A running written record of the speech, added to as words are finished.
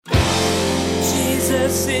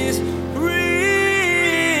Jesus is real.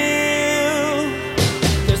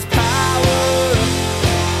 There's power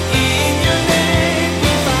in your name.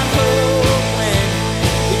 We find hope when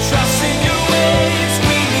we trust in your ways.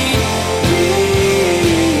 We need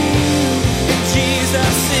real.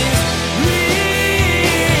 Jesus is real.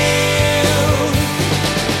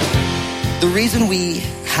 The reason we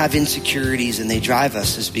have insecurities and they drive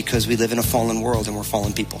us is because we live in a fallen world and we're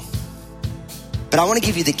fallen people. But I want to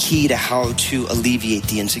give you the key to how to alleviate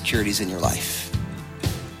the insecurities in your life.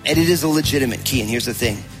 And it is a legitimate key. And here's the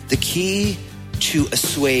thing. The key to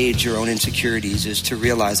assuage your own insecurities is to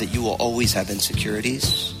realize that you will always have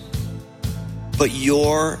insecurities. But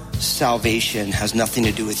your salvation has nothing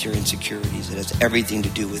to do with your insecurities. It has everything to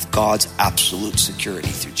do with God's absolute security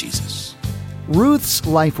through Jesus. Ruth's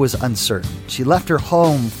life was uncertain. She left her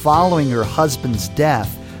home following her husband's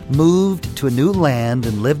death, moved to a new land,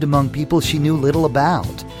 and lived among people she knew little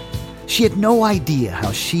about. She had no idea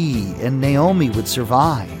how she and Naomi would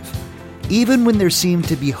survive. Even when there seemed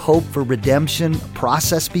to be hope for redemption, a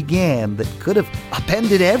process began that could have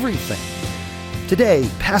upended everything. Today,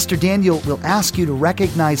 Pastor Daniel will ask you to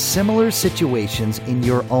recognize similar situations in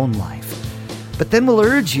your own life. But then we'll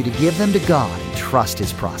urge you to give them to God and trust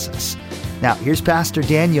His process. Now, here's Pastor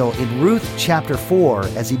Daniel in Ruth chapter 4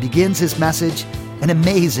 as he begins his message, An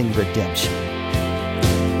Amazing Redemption.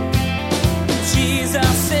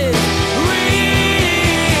 Jesus is real.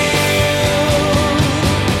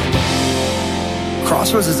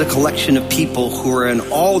 Crossroads is a collection of people who are in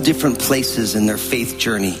all different places in their faith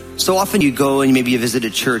journey. So often you go and maybe you visit a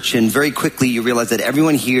church and very quickly you realize that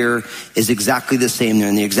everyone here is exactly the same. They're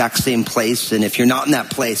in the exact same place. And if you're not in that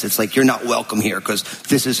place, it's like you're not welcome here because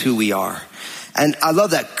this is who we are. And I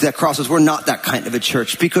love that Crossroads, we're not that kind of a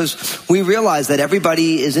church because we realize that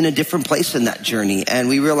everybody is in a different place in that journey. And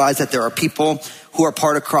we realize that there are people who are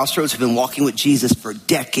part of Crossroads who've been walking with Jesus for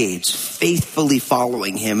decades, faithfully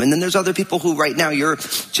following Him. And then there's other people who right now you're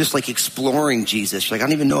just like exploring Jesus. You're like, I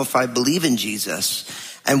don't even know if I believe in Jesus.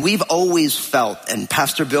 And we've always felt, and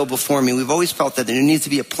Pastor Bill before me, we've always felt that there needs to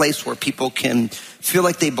be a place where people can feel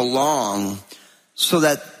like they belong so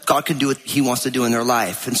that God can do what He wants to do in their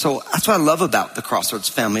life. And so that's what I love about the Crossroads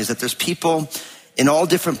family is that there's people in all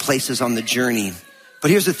different places on the journey.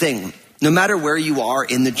 But here's the thing, no matter where you are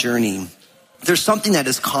in the journey, there's something that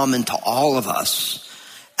is common to all of us.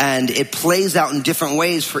 And it plays out in different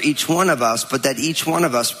ways for each one of us, but that each one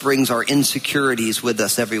of us brings our insecurities with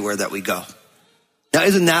us everywhere that we go. Now,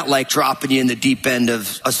 isn't that like dropping you in the deep end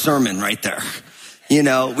of a sermon right there? You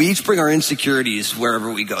know, we each bring our insecurities wherever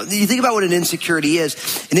we go. You think about what an insecurity is.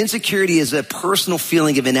 An insecurity is a personal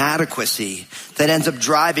feeling of inadequacy that ends up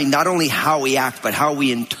driving not only how we act, but how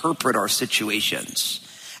we interpret our situations.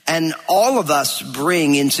 And all of us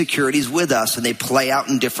bring insecurities with us and they play out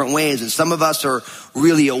in different ways. And some of us are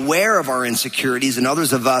really aware of our insecurities and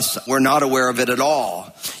others of us, we're not aware of it at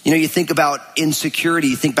all. You know, you think about insecurity,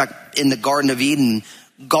 you think back in the Garden of Eden,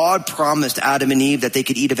 God promised Adam and Eve that they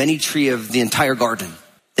could eat of any tree of the entire garden.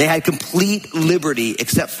 They had complete liberty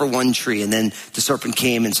except for one tree. And then the serpent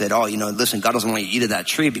came and said, oh, you know, listen, God doesn't want you to eat of that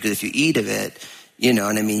tree because if you eat of it, you know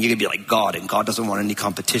what I mean, you're gonna be like God and God doesn't want any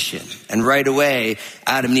competition. And right away,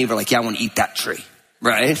 Adam and Eve are like, yeah, I want to eat that tree,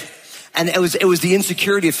 right? And it was the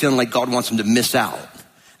insecurity of feeling like God wants them to miss out.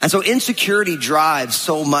 And so insecurity drives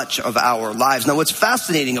so much of our lives. Now, what's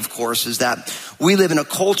fascinating, of course, is that we live in a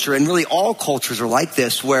culture, and really all cultures are like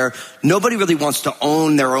this, where nobody really wants to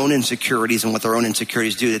own their own insecurities and what their own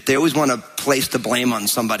insecurities do. That they always want to place the blame on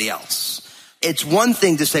somebody else. It's one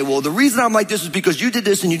thing to say, well, the reason I'm like this is because you did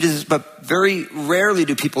this and you did this, but very rarely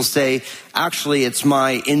do people say, actually, it's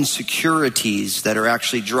my insecurities that are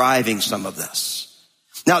actually driving some of this.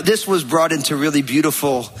 Now, this was brought into really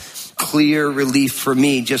beautiful, clear relief for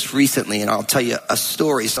me just recently, and I'll tell you a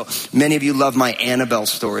story. So many of you love my Annabelle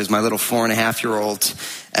stories, my little 4.5-year-old,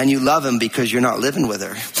 and you love him because you're not living with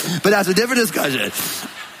her. But that's a different discussion.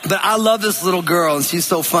 But I love this little girl, and she's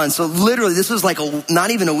so fun. So literally, this was like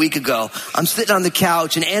not even a week ago. I'm sitting on the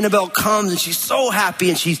couch, and Annabelle comes, and she's so happy,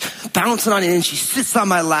 and she's bouncing on it, and she sits on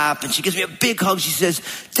my lap, and she gives me a big hug. She says,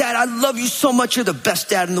 Dad, I love you so much. You're the best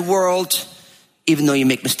dad in the world, even though you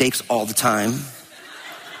make mistakes all the time.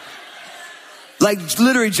 Like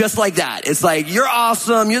literally just like that. It's like, you're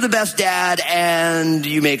awesome, you're the best dad, and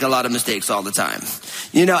you make a lot of mistakes all the time.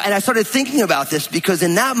 You know, and I started thinking about this because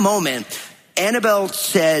in that moment, Annabelle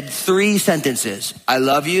said 3 sentences. I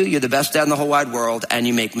love you, you're the best dad in the whole wide world, and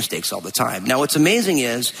you make mistakes all the time. Now what's amazing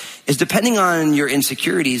is depending on your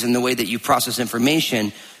insecurities and the way that you process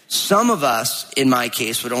information, some of us, in my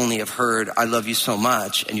case, would only have heard, I love you so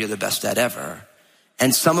much, and you're the best dad ever.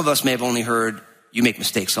 And some of us may have only heard, you make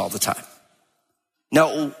mistakes all the time.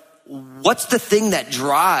 Now, what's the thing that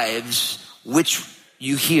drives which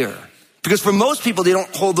you hear? Because for most people, they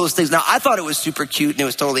don't hold those things. Now, I thought it was super cute and it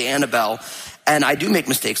was totally Annabelle. And I do make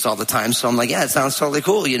mistakes all the time. So I'm like, yeah, it sounds totally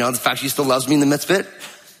cool. You know, the fact she still loves me in the midst of it.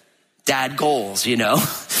 Dad goals, you know.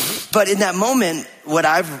 But in that moment, what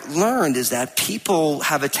I've learned is that people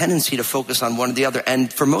have a tendency to focus on one or the other.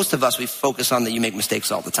 And for most of us, we focus on that you make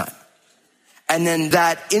mistakes all the time. And then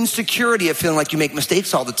that insecurity of feeling like you make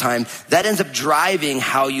mistakes all the time, that ends up driving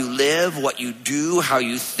how you live, what you do, how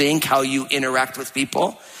you think, how you interact with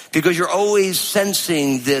people. Because you're always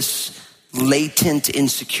sensing this latent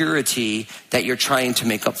insecurity that you're trying to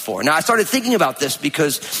make up for. Now, I started thinking about this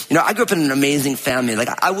because, you know, I grew up in an amazing family.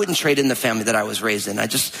 Like, I wouldn't trade in the family that I was raised in.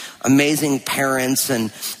 Amazing parents,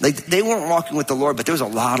 and like, they weren't walking with the Lord, but there was a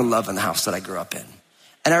lot of love in the house that I grew up in.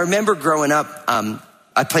 And I remember growing up,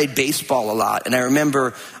 I played baseball a lot, and I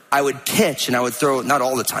remember I would pitch and I would throw, not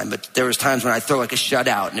all the time, but there was times when I'd throw like a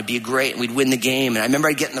shutout and it'd be great and we'd win the game. And I remember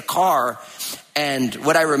I'd get in the car, and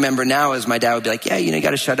what I remember now is my dad would be like, yeah, you know, you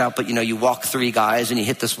got to shut out, but you know, you walk 3 guys and you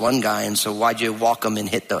hit this one guy. And so why'd you walk him and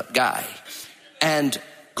hit the guy? And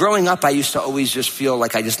growing up, I used to always just feel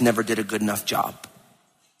like I just never did a good enough job.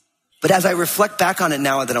 But as I reflect back on it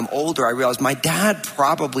now that I'm older, I realize my dad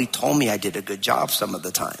probably told me I did a good job some of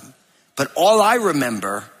the time. But all I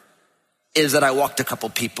remember is that I walked a couple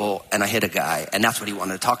people and I hit a guy, and that's what he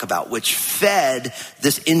wanted to talk about, which fed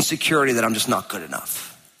this insecurity that I'm just not good enough.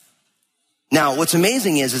 Now, what's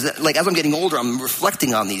amazing is that, like, as I'm getting older, I'm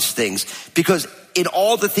reflecting on these things, because in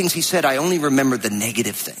all the things he said, I only remember the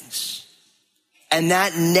negative things. And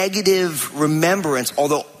that negative remembrance,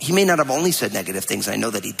 although he may not have only said negative things, I know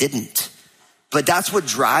that he didn't, but that's what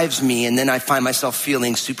drives me. And then I find myself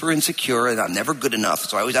feeling super insecure and I'm never good enough.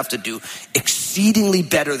 So I always have to do exceedingly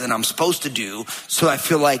better than I'm supposed to do. So I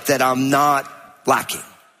feel like that I'm not lacking.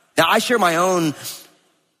 Now, I share my own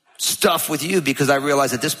stuff with you because I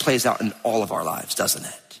realize that this plays out in all of our lives, doesn't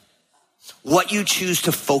it? What you choose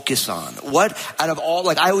to focus on. What out of all,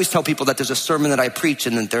 like I always tell people that there's a sermon that I preach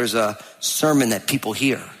and then there's a sermon that people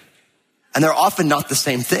hear. And they're often not the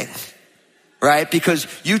same thing, right? Because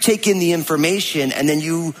you take in the information and then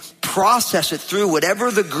you process it through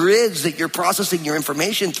whatever the grids that you're processing your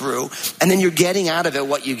information through, and then you're getting out of it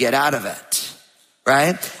what you get out of it.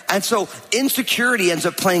 Right? And so insecurity ends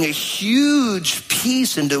up playing a huge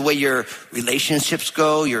piece into the way your relationships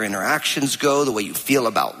go, your interactions go, the way you feel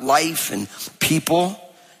about life and people.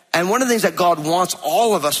 And one of the things that God wants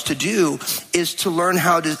all of us to do is to learn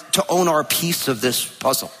how to own our piece of this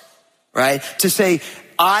puzzle, right? To say,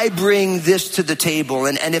 I bring this to the table.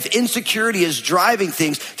 And if insecurity is driving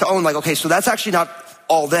things, to own like, okay, so that's actually not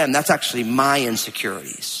all them, that's actually my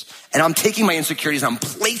insecurities. And I'm taking my insecurities, I'm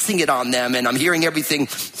placing it on them, and I'm hearing everything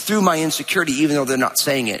through my insecurity, even though they're not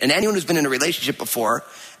saying it. And anyone who's been in a relationship before,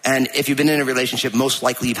 and if you've been in a relationship, most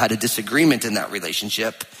likely you've had a disagreement in that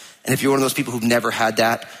relationship. And if you're one of those people who've never had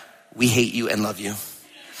that, we hate you and love you.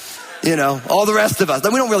 You know, all the rest of us,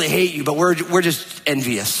 we don't really hate you, but we're just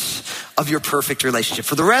envious of your perfect relationship.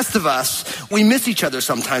 For the rest of us, we miss each other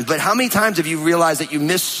sometimes. But how many times have you realized that you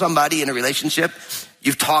miss somebody in a relationship?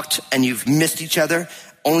 You've talked and you've missed each other,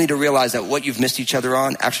 only to realize that what you've missed each other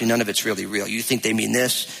on, actually none of it's really real. You think they mean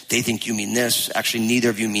this, they think you mean this. Actually,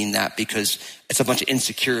 neither of you mean that, because it's a bunch of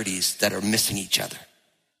insecurities that are missing each other.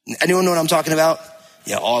 Anyone know what I'm talking about?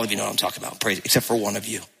 Yeah, all of you know what I'm talking about, praise, except for one of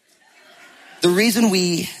you. The reason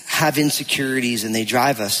we have insecurities and they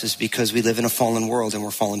drive us is because we live in a fallen world and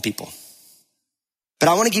we're fallen people. But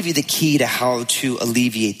I want to give you the key to how to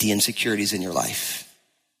alleviate the insecurities in your life.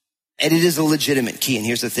 And it is a legitimate key. And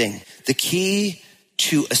here's the thing. The key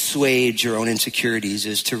to assuage your own insecurities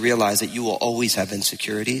is to realize that you will always have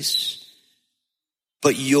insecurities,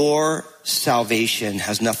 but your salvation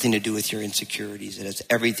has nothing to do with your insecurities. It has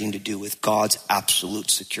everything to do with God's absolute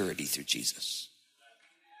security through Jesus.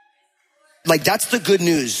 Like, that's the good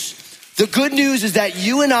news. The good news is that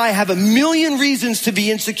you and I have a million reasons to be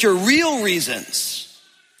insecure, real reasons.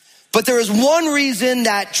 But there is one reason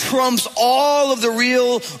that trumps all of the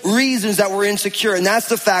real reasons that we're insecure, and that's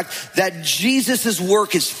the fact that Jesus'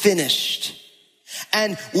 work is finished.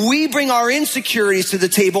 And we bring our insecurities to the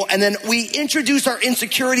table, and then we introduce our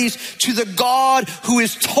insecurities to the God who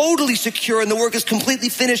is totally secure, and the work is completely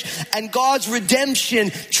finished, and God's redemption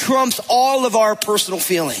trumps all of our personal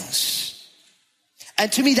feelings.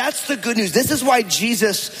 And to me, that's the good news. This is why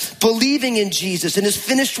Jesus, believing in Jesus and his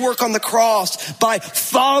finished work on the cross, by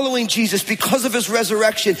following Jesus because of his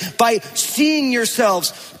resurrection, by seeing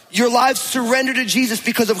yourselves, your lives surrendered to Jesus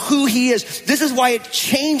because of who he is. This is why it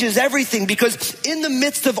changes everything, because in the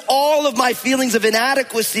midst of all of my feelings of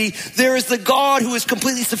inadequacy, there is the God who is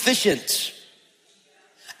completely sufficient.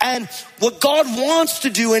 And what God wants to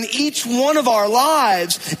do in each one of our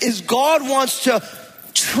lives is God wants to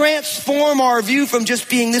transform our view from just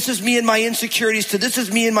being this is me and my insecurities to this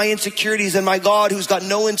is me and my insecurities and my God who's got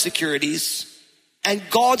no insecurities. And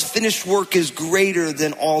God's finished work is greater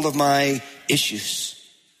than all of my issues.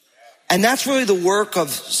 And that's really the work of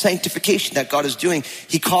sanctification that God is doing.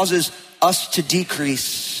 He causes us to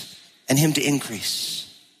decrease and him to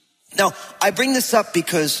increase. Now, I bring this up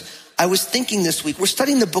because I was thinking this week, we're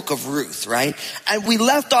studying the book of Ruth, right? And we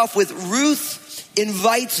left off with Ruth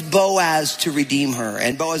invites Boaz to redeem her.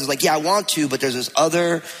 And Boaz is like, yeah, I want to, but there's this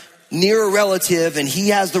other nearer relative and he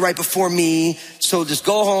has the right before me. So just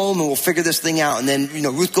go home and we'll figure this thing out. And then,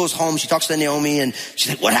 Ruth goes home. She talks to Naomi and she's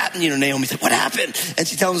like, what happened? Naomi's like, what happened? And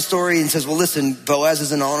she tells the story and says, well, listen, Boaz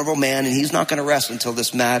is an honorable man and he's not going to rest until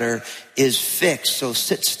this matter is fixed. So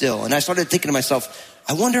sit still. And I started thinking to myself,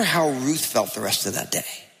 I wonder how Ruth felt the rest of that day.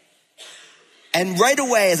 And right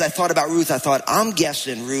away, as I thought about Ruth, I thought, I'm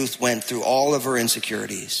guessing Ruth went through all of her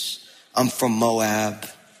insecurities. I'm from Moab.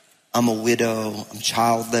 I'm a widow. I'm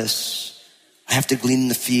childless. I have to glean in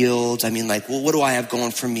the fields. What do I have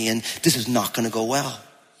going for me? And this is not going to go well.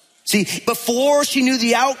 See, before she knew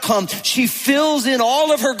the outcome, she fills in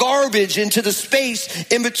all of her garbage into the space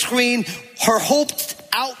in between her hoped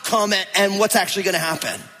outcome and what's actually going to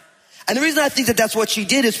happen. And the reason I think that that's what she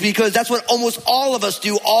did is because that's what almost all of us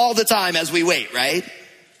do all the time as we wait, right?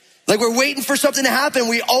 Like we're waiting for something to happen.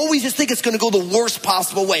 We always just think it's going to go the worst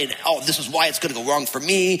possible way. And, this is why it's going to go wrong for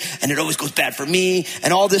me. And it always goes bad for me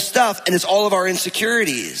and all this stuff. And it's all of our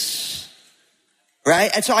insecurities, right?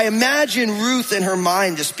 And so I imagine Ruth in her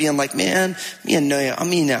mind just being like, man,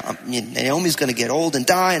 Naomi's going to get old and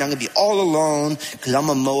die and I'm going to be all alone because I'm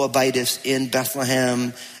a Moabitess in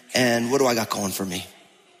Bethlehem. And what do I got going for me?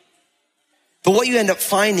 But what you end up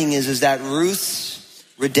finding is that Ruth's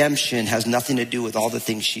redemption has nothing to do with all the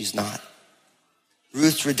things she's not.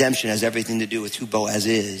 Ruth's redemption has everything to do with who Boaz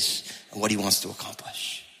is and what he wants to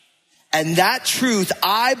accomplish. And that truth,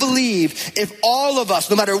 I believe, if all of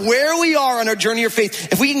us, no matter where we are on our journey of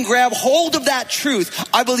faith, if we can grab hold of that truth,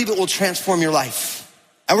 I believe it will transform your life.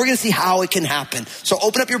 And we're going to see how it can happen. So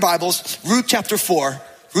open up your Bibles, Ruth chapter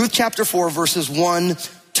 4, verses 1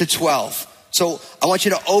 to 12. So I want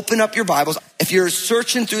you to open up your Bibles. If you're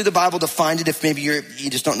searching through the Bible to find it, if maybe you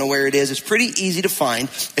just don't know where it is, it's pretty easy to find.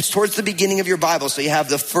 It's towards the beginning of your Bible. So you have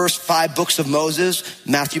the first 5 books of Moses,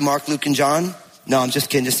 Matthew, Mark, Luke, and John. No, I'm just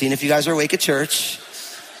kidding. Just seeing if you guys are awake at church.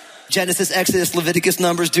 Genesis, Exodus, Leviticus,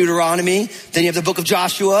 Numbers, Deuteronomy. Then you have the book of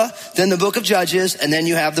Joshua, then the book of Judges, and then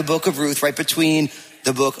you have the book of Ruth right between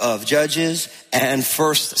the book of Judges and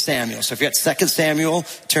 1 Samuel. So if you're at 2 Samuel,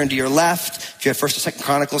 turn to your left. If you're at 1 or 2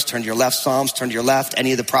 Chronicles, turn to your left. Psalms, turn to your left.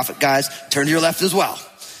 Any of the prophet guys, turn to your left as well.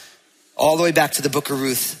 All the way back to the book of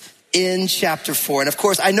Ruth in chapter 4. And of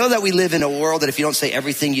course, I know that we live in a world that if you don't say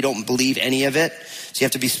everything, you don't believe any of it. So you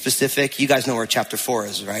have to be specific. You guys know where chapter 4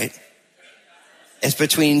 is, right? It's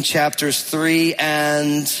between chapters 3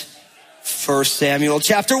 and 1 Samuel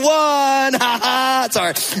chapter 1.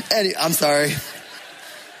 Sorry. I'm sorry.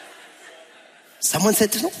 Someone said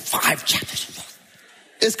there's no 5 chapters.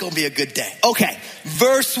 It's going to be a good day. Okay,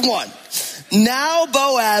 verse 1. Now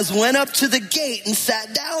Boaz went up to the gate and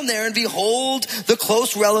sat down there, and behold, the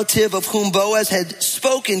close relative of whom Boaz had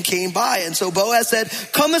spoken came by. And so Boaz said,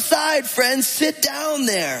 come aside, friend, sit down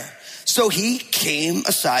there. So he came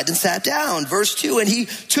aside and sat down. Verse 2, and he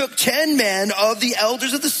took 10 men of the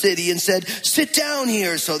elders of the city and said, sit down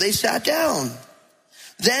here. So they sat down.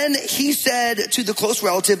 Then he said to the close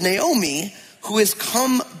relative Naomi, who has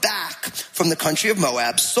come back from the country of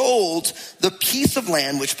Moab, sold the piece of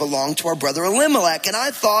land which belonged to our brother Elimelech. And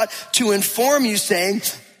I thought to inform you, saying,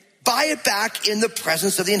 buy it back in the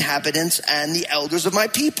presence of the inhabitants and the elders of my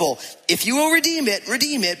people. If you will redeem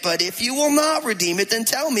it. But if you will not redeem it, then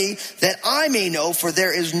tell me that I may know, for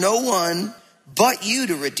there is no one but you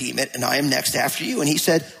to redeem it, and I am next after you. And he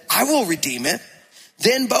said, I will redeem it.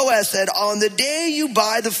 Then Boaz said, on the day you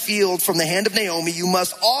buy the field from the hand of Naomi, you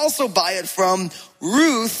must also buy it from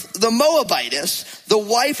Ruth, the Moabitess, the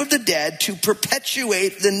wife of the dead, to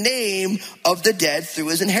perpetuate the name of the dead through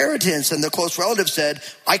his inheritance. And the close relative said,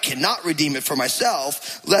 I cannot redeem it for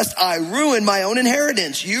myself, lest I ruin my own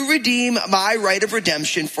inheritance. You redeem my right of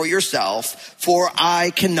redemption for yourself, for I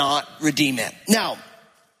cannot redeem it. Now,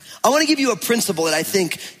 I want to give you a principle that I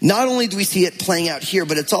think not only do we see it playing out here,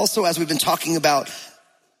 but it's also, as we've been talking about,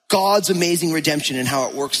 God's amazing redemption and how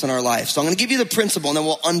it works in our life. So I'm going to give you the principle and then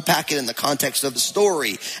we'll unpack it in the context of the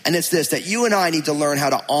story. And it's this, that you and I need to learn how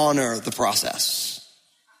to honor the process.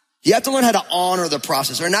 You have to learn how to honor the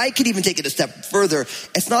process. And I could even take it a step further.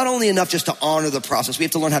 It's not only enough just to honor the process. We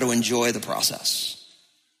have to learn how to enjoy the process.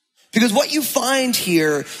 Because what you find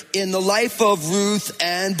here in the life of Ruth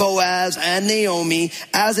and Boaz and Naomi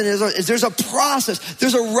as an Israel is there's a process,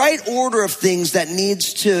 there's a right order of things that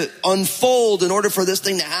needs to unfold in order for this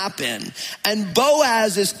thing to happen. And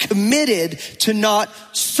Boaz is committed to not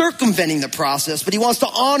circumventing the process, but he wants to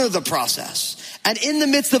honor the process. And in the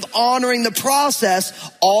midst of honoring the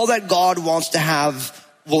process, all that God wants to have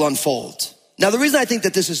will unfold. Now, the reason I think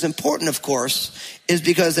that this is important, of course, is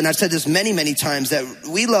because, and I've said this many, many times, that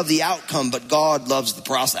we love the outcome, but God loves the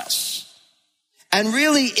process. And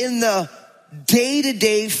really, in the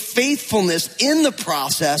day-to-day faithfulness in the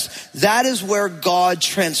process, that is where God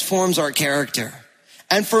transforms our character.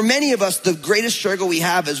 And for many of us, the greatest struggle we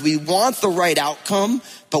have is we want the right outcome,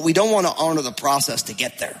 but we don't want to honor the process to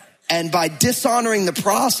get there. And by dishonoring the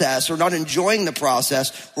process or not enjoying the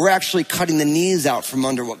process, we're actually cutting the knees out from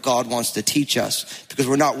under what God wants to teach us because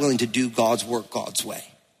we're not willing to do God's work God's way.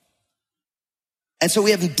 And so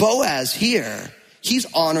we have Boaz here. He's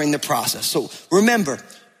honoring the process. So remember,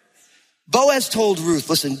 Boaz told Ruth,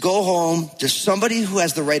 listen, go home. There's somebody who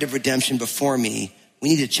has the right of redemption before me. We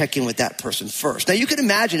need to check in with that person first. Now you can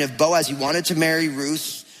imagine if Boaz, he wanted to marry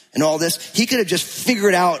Ruth and all this, he could have just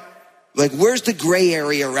figured out, like, where's the gray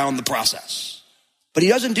area around the process? But he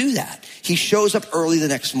doesn't do that. He shows up early the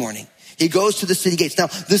next morning. He goes to the city gates. Now,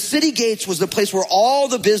 the city gates was the place where all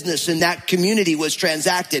the business in that community was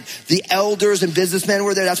transacted. The elders and businessmen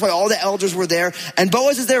were there. That's why all the elders were there. And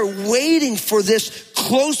Boaz is there waiting for this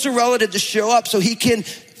closer relative to show up so he can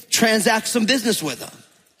transact some business with them.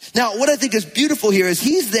 Now, what I think is beautiful here is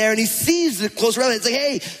he's there and he sees the close relative. It's like,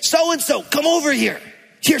 hey, so-and-so, come over here.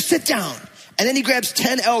 Here, sit down. And then he grabs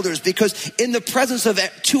 10 elders because in the presence of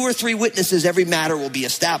 2 or 3 witnesses, every matter will be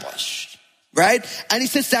established, right? And he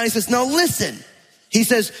sits down, he says, now listen. He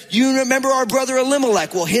says, you remember our brother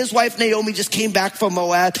Elimelech? Well, his wife Naomi just came back from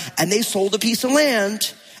Moab and they sold a piece of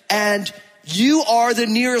land and you are the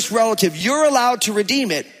nearest relative. You're allowed to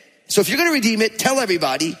redeem it. So if you're going to redeem it, tell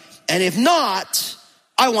everybody. And if not,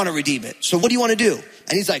 I want to redeem it. So what do you want to do?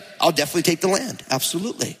 And he's like, I'll definitely take the land.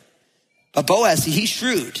 Absolutely. But Boaz, he's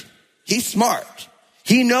shrewd. He's smart.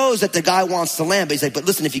 He knows that the guy wants the land, but he's like, but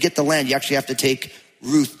listen, if you get the land, you actually have to take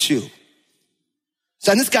Ruth too.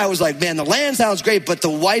 So and this guy was like, man, the land sounds great, but the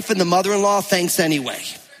wife and the mother-in-law, thanks anyway.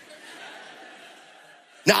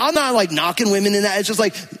 Now, I'm not like knocking women in that. It's just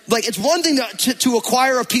like it's one thing to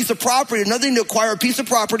acquire a piece of property, another thing to acquire a piece of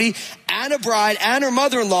property and a bride and her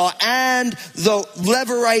mother-in-law and the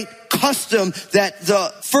Levirate custom that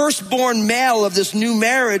the firstborn male of this new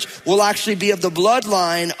marriage will actually be of the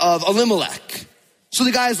bloodline of Elimelech. So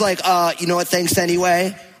the guy's like, you know what, thanks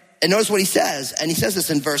anyway. And notice what he says. And he says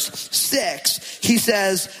this in verse 6. He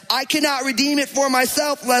says, I cannot redeem it for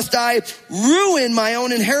myself lest I ruin my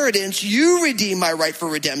own inheritance. You redeem my right for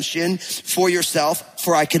redemption for yourself,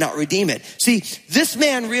 for I cannot redeem it. See, this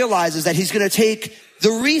man realizes that he's going to take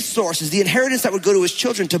the resources, the inheritance that would go to his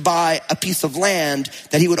children to buy a piece of land,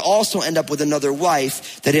 that he would also end up with another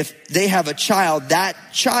wife, that if they have a child, that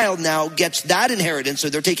child now gets that inheritance. So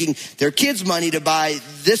they're taking their kids' money to buy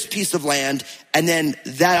this piece of land, and then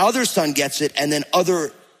that other son gets it, and then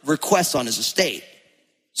other requests on his estate.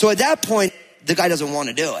 So at that point, the guy doesn't want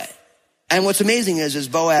to do it. And what's amazing is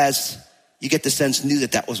Boaz, you get the sense, knew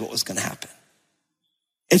that was what was going to happen.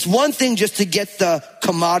 It's one thing just to get the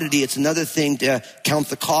commodity. It's another thing to count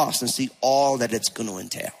the cost and see all that it's going to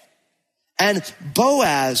entail. And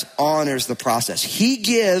Boaz honors the process. He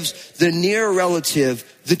gives the near relative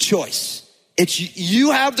the choice. It's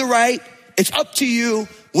you have the right. It's up to you,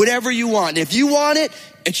 whatever you want. If you want it,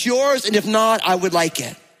 it's yours. And if not, I would like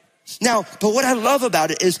it. Now, but what I love about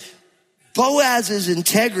it is Boaz's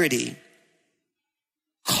integrity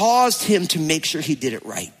caused him to make sure he did it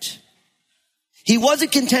right. He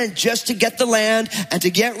wasn't content just to get the land and to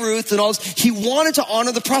get Ruth and all this. He wanted to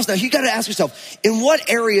honor the process. Now, you got to ask yourself, in what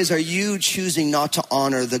areas are you choosing not to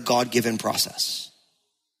honor the God-given process?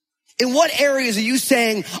 In what areas are you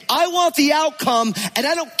saying, I want the outcome and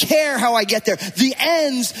I don't care how I get there? The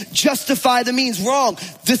ends justify the means. Wrong.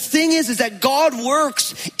 The thing is that God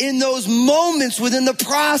works in those moments within the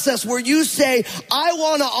process where you say, I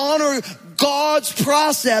want to honor God's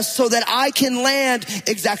process so that I can land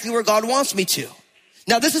exactly where God wants me to.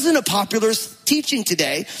 Now, this isn't a popular teaching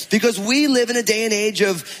today because we live in a day and age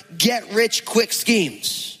of get rich quick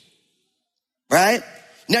schemes, right?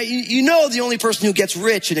 Now, you know the only person who gets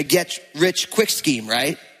rich in a get rich quick scheme,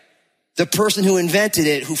 right? The person who invented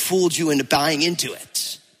it, who fooled you into buying into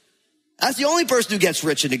it. That's the only person who gets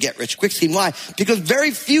rich in a get rich quick scheme. Why? Because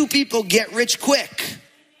very few people get rich quick.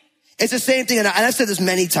 It's the same thing, and I've said this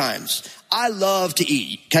many times. I love to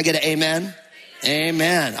eat. Can I get an amen?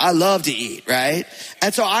 Amen. I love to eat, right?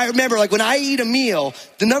 And so I remember, like, when I eat a meal,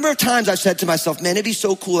 the number of times I've said to myself, man, it'd be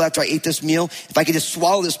so cool after I eat this meal if I could just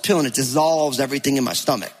swallow this pill and it dissolves everything in my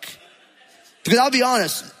stomach. Because I'll be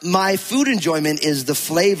honest, my food enjoyment is the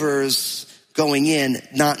flavors going in,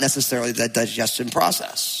 not necessarily the digestion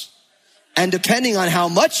process. And depending on how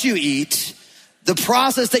much you eat, the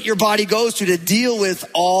process that your body goes to deal with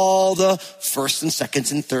all the firsts and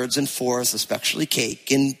seconds and thirds and fourths, especially cake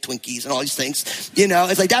and Twinkies and all these things,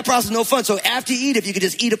 it's like that process is no fun. So after you eat, if you could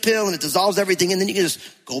just eat a pill and it dissolves everything, and then you can just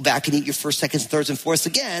go back and eat your first, seconds, thirds, and fourths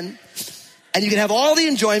again, and you can have all the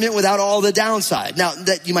enjoyment without all the downside. Now,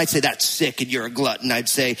 that you might say that's sick and you're a glutton. I'd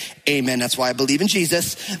say, amen, that's why I believe in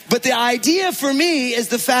Jesus. But the idea for me is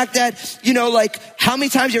the fact that, like, how many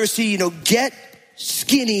times you ever see, get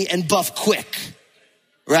skinny and buff quick,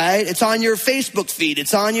 right? It's on your Facebook feed.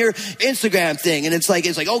 It's on your Instagram thing. And it's like,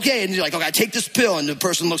 okay. And you're like, okay, I take this pill. And the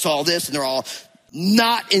person looks all this and they're all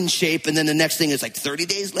not in shape. And then the next thing is like 30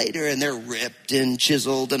 days later and they're ripped and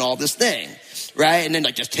chiseled and all this thing, right? And then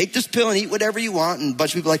like, just take this pill and eat whatever you want. And a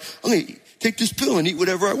bunch of people are like, I'm going to take this pill and eat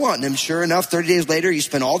whatever I want. And then sure enough, 30 days later, you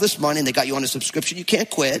spend all this money and they got you on a subscription you can't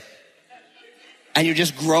quit. And you're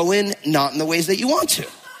just growing not in the ways that you want to.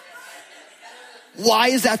 Why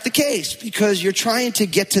is that the case? Because you're trying to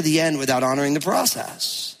get to the end without honoring the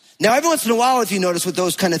process. Now, every once in a while, if you notice with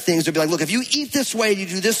those kind of things, they'll be like, look, if you eat this way, you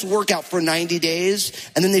do this workout for 90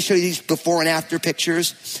 days, and then they show you these before and after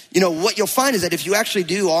pictures, what you'll find is that if you actually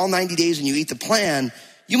do all 90 days and you eat the plan,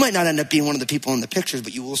 you might not end up being one of the people in the pictures,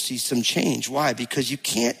 but you will see some change. Why? Because you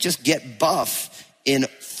can't just get buff in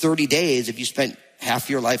 30 days if you spent half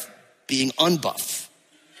your life being unbuff,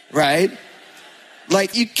 right?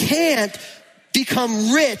 Like, you can't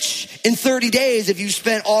become rich in 30 days if you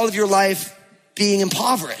spent all of your life being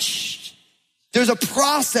impoverished. There's a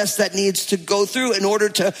process that needs to go through in order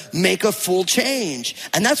to make a full change.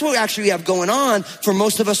 And that's what we have going on for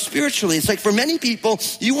most of us spiritually. It's like for many people,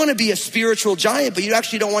 you want to be a spiritual giant, but you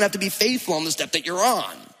actually don't want to have to be faithful on the step that you're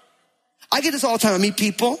on. I get this all the time. I meet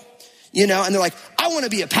people, and they're like, I want to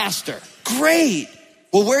be a pastor. Great.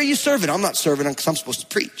 Well, where are you serving? I'm not serving because I'm supposed to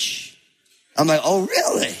preach. I'm like, oh,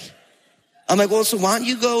 really? I'm like, well, so why don't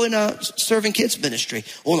you go and serve in kids ministry?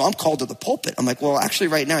 Well, no, I'm called to the pulpit. I'm like, well, actually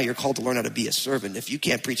right now you're called to learn how to be a servant if you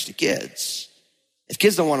can't preach to kids. If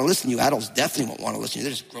kids don't want to listen to you, adults definitely won't want to listen to you.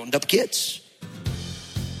 They're just grown up kids.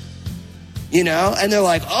 And they're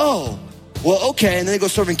like, oh, well, okay. And then they go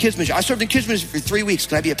serve in kids ministry. I served in kids ministry for 3 weeks.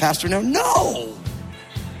 Can I be a pastor now? No.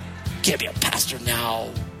 Can't be a pastor now.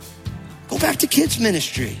 Go back to kids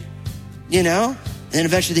ministry, And then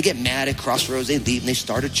eventually they get mad at Crossroads. They leave and they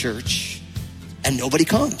start a church. And nobody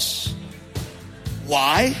comes.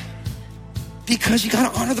 Why? Because you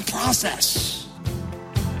got to honor the process.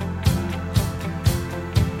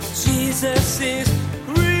 Jesus is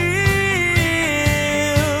real.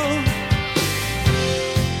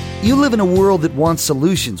 You live in a world that wants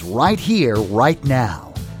solutions right here, right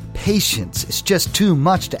now. Patience is just too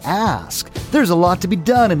much to ask. There's a lot to be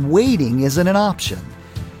done, and waiting isn't an option.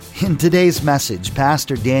 In today's message,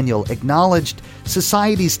 Pastor Daniel acknowledged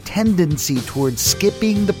society's tendency towards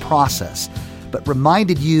skipping the process, but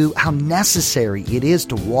reminded you how necessary it is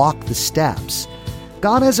to walk the steps.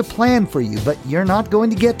 God has a plan for you, but you're not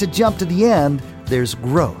going to jump to the end. There's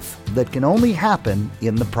growth that can only happen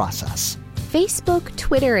in the process. Facebook,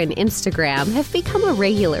 Twitter, and Instagram have become a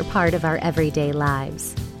regular part of our everyday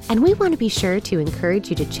lives. And we want to be sure to encourage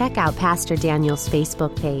you to check out Pastor Daniel's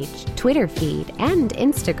Facebook page, Twitter feed, and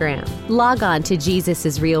Instagram. Log on to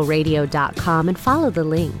JesusIsRealRadio.com and follow the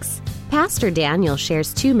links. Pastor Daniel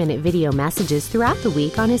shares 2-minute video messages throughout the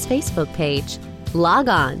week on his Facebook page. Log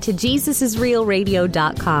on to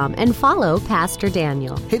JesusIsRealRadio.com and follow Pastor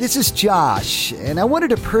Daniel. Hey, this is Josh, and I wanted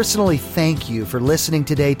to personally thank you for listening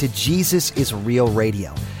today to Jesus is Real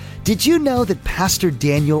Radio. Did you know that Pastor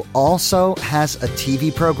Daniel also has a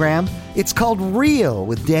TV program? It's called Real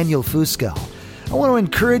with Daniel Fusco. I want to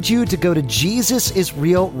encourage you to go to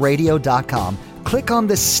JesusIsRealRadio.com, click on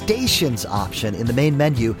the Stations option in the main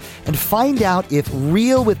menu, and find out if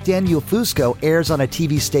Real with Daniel Fusco airs on a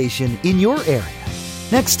TV station in your area.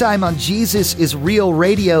 Next time on Jesus is Real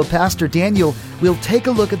Radio, Pastor Daniel will take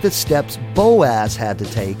a look at the steps Boaz had to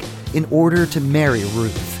take in order to marry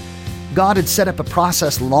Ruth. God had set up a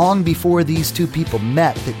process long before these two people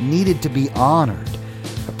met that needed to be honored,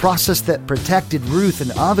 a process that protected Ruth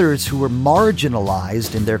and others who were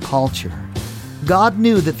marginalized in their culture. God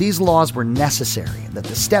knew that these laws were necessary and that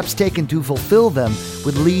the steps taken to fulfill them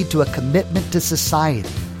would lead to a commitment to society,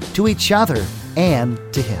 to each other, and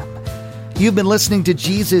to Him. You've been listening to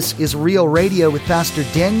Jesus is Real Radio with Pastor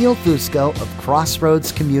Daniel Fusco of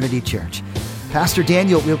Crossroads Community Church. Pastor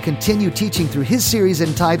Daniel will continue teaching through his series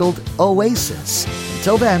entitled Oasis.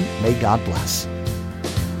 Until then, may God bless.